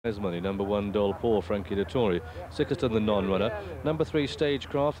Money, number 1 Dolpor, Frankie Dettori, Sickerton the non-runner, number 3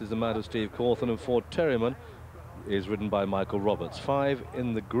 Stagecraft is the man of Steve Cawthon, and 4 Terriman is ridden by Michael Roberts. 5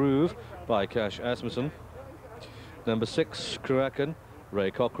 In the Groove by Cash Asmussen, number 6 Cruachan,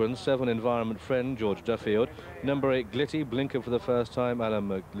 Ray Cochrane, 7 Environment Friend, George Duffield, number 8 Glitty, Blinker for the first time,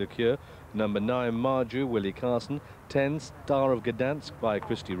 Alain Lecure, number 9 Marju, Willie Carson, 10 Star of Gdansk by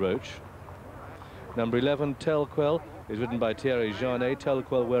Christy Roach, number 11 Quel is ridden by Thierry Jarnet,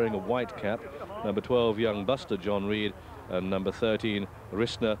 Quel wearing a white cap, number 12 Young Buster, John Reed, and number 13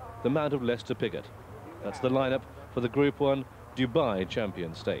 Rissner, the Mount of Leicester Piggott. That's the lineup for the Group 1 Dubai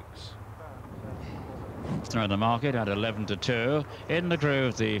Champion Stakes. Through the market at 11-2. In the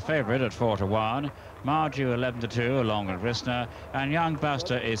Groove, the favourite at 4-1. Marju 11-2 along with Rissner, and Young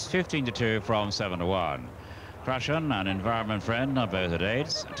Buster is 15-2 from 7-1. Cruachan and Environment Friend are both at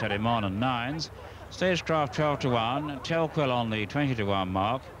 8s, Telemon and 9s. Stagecraft 12-1, Quel on the 20-1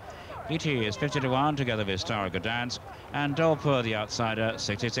 mark. Glitty is 50-1 together with Star of Gdansk, and Dolpor the outsider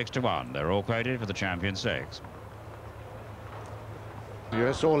 66-1. They're all quoted for the Champion Stakes.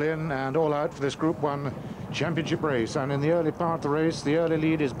 Yes, all in and all out for this Group 1 championship race, and in the early part of the race the early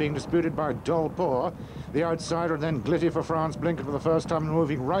lead is being disputed by Dolpor, the outsider, and then Glitty for France, Blinker for the first time, and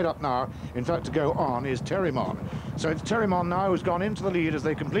moving right up now, in fact to go on, is Terriman. So it's Terriman now who's gone into the lead as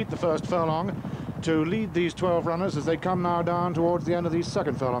they complete the first furlong to lead these 12 runners as they come now down towards the end of the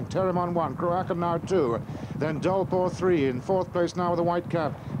second furlong. Terriman 1, Cruachan now 2, then Dolpor 3, in 4th place now with a white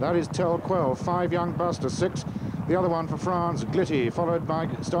cap, that is Quel, 5 Young Buster, 6 the other one for France, Glitty, followed by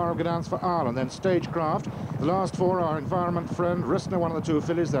Star of Gdansk for Ireland, then Stagecraft. The last 4 are Environment Friend, Rissner, one of the 2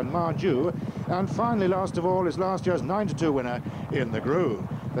 fillies, then Marju, and finally, last of all, is last year's 9-2 winner In the Groove.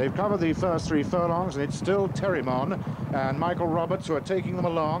 They've covered the first 3 furlongs, and it's still Terriman and Michael Roberts who are taking them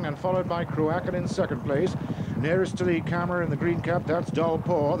along, and followed by Cruachan in 2nd place. Nearest to the camera in the green cap, that's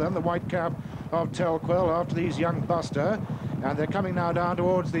Dolpor, then the white cap of Quel after these Young Buster, and they're coming now down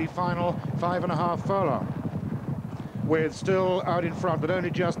towards the final 5.5 furlong, with still out in front, but only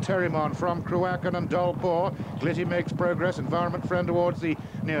just Terriman from Cruachan and Dolpor. Glitty makes progress, Environment Friend towards the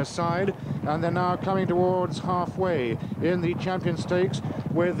near side, and they're now coming towards halfway in the Champion Stakes,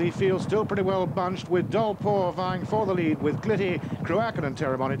 with the field still pretty well bunched, with Dolpor vying for the lead with Glitty, Cruachan and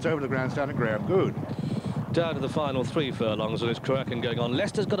Terriman. It's over the grandstand and Graham Good. Down to the final 3 furlongs, and it's Cruachan going on.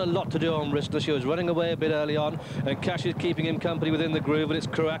 Leicester's got a lot to do on Rissner. She was running away a bit early on, and Cash is keeping him company within the groove, and it's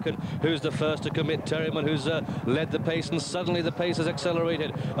Cruachan who's the first to commit. Terriman who's led the pace, and suddenly the pace has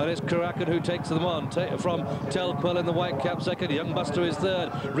accelerated, and it's Cruachan who takes them on from Quel in the white cap second. Young Buster is third.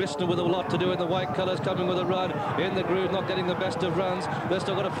 Rissner with a lot to do in the white colours, coming with a run in the groove, not getting the best of runs. They've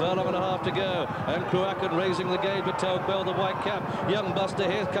still got a furlong and a half to go, and Cruachan raising the gauge with Quel, the white cap. Young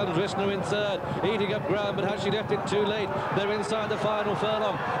Buster, here comes Rissner in third, eating up ground, but has she left it too late? They're inside the final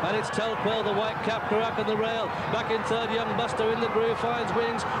furlong, and it's Quel, the white cap, Cruachan the rail. Back in third, Young Buster in the groove, finds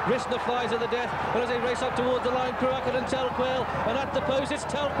wings. Rissner flies at the death, and as they race up towards the line, Cruachan and Quel, and at the post it's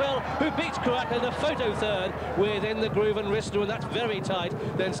Quel who beats Cruachan, a photo third with In the Groove and Rissner, and that's very tight.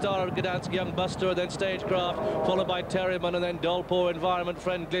 Then Star of Gdansk, Young Buster, and then Stagecraft, followed by Terriman, and then Dolpor, Environment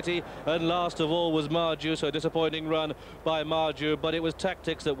Friend, Glitty, and last of all was Marju. So a disappointing run by Marju, but it was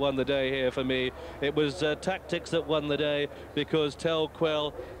tactics that won the day here for me. It was tactics that won the day, because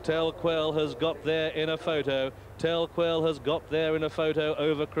Quel has got there in a photo. Quel has got there in a photo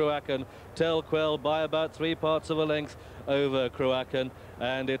over Cruachan. Quel by about 3 parts of a length over Cruachan,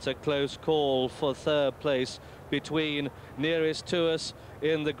 and it's a close call for 3rd place between nearest to us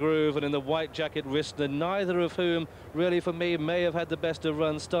In the Groove and in the white jacket Rissner, neither of whom really for me may have had the best of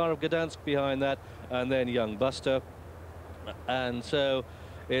runs. Star of Gdansk behind that, and then Young Buster. And so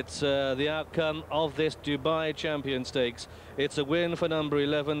it's the outcome of this Dubai Champion Stakes. It's a win for number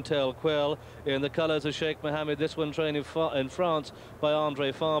 11, Quel, in the colours of Sheikh Mohammed. This one trained in France by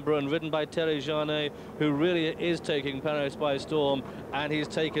Andre Fabre and ridden by Thierry Jarnet, who really is taking Paris by storm, and he's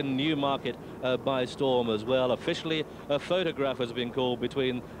taken Newmarket by storm as well. Officially, a photograph has been called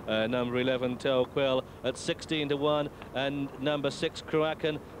between number 11, Quel, at 16-1, and number 6,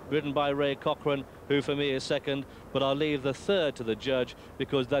 Cruachan, ridden by Ray Cochrane, who for me is second, but I'll leave the third to the judge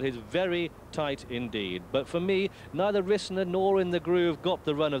because that is very tight indeed. But for me, neither Rissner nor In the Groove got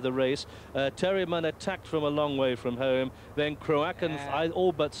the run of the race. Terriman attacked from a long way from home, then Cruachan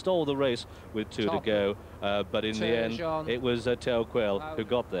all but stole the race with 2 to go, but in the end it was Quel who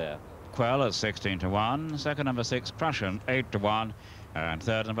got there. Quel at 16-1, second number 6 Cruachan 8-1, and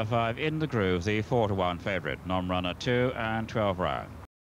third number 5 In the Groove, the 4-1 favourite, non-runner 2 and 12 rounds.